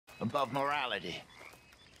above morality.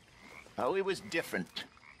 Oh, it was different.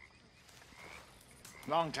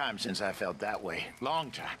 Long time since I felt that way.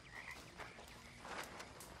 Long time.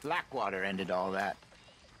 Blackwater ended all that.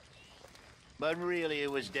 But really,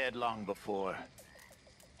 it was dead long before.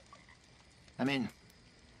 I mean,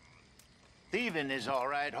 thieving is all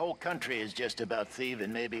right. Whole country is just about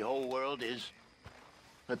thieving. Maybe whole world is.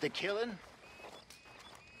 But the killing?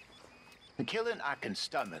 The killing I can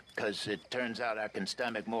stomach, because it turns out I can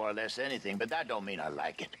stomach more or less anything, but that don't mean I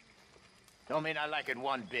like it. Don't mean I like it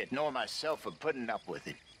one bit, nor myself for putting up with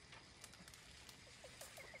it.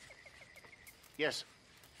 Yes,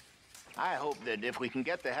 I hope that if we can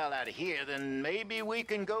get the hell out of here, then maybe we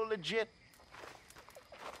can go legit.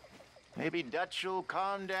 Maybe Dutch will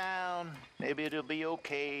calm down. Maybe it'll be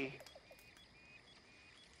okay.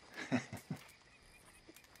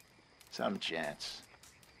 Some chance.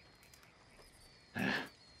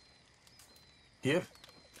 Here?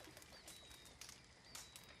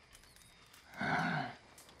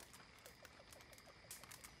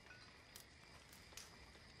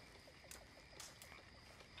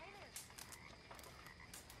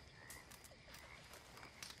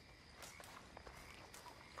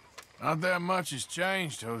 Not that much has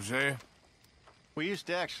changed, Hosea. We used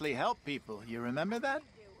to actually help people. You remember that?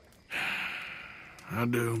 I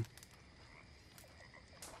do.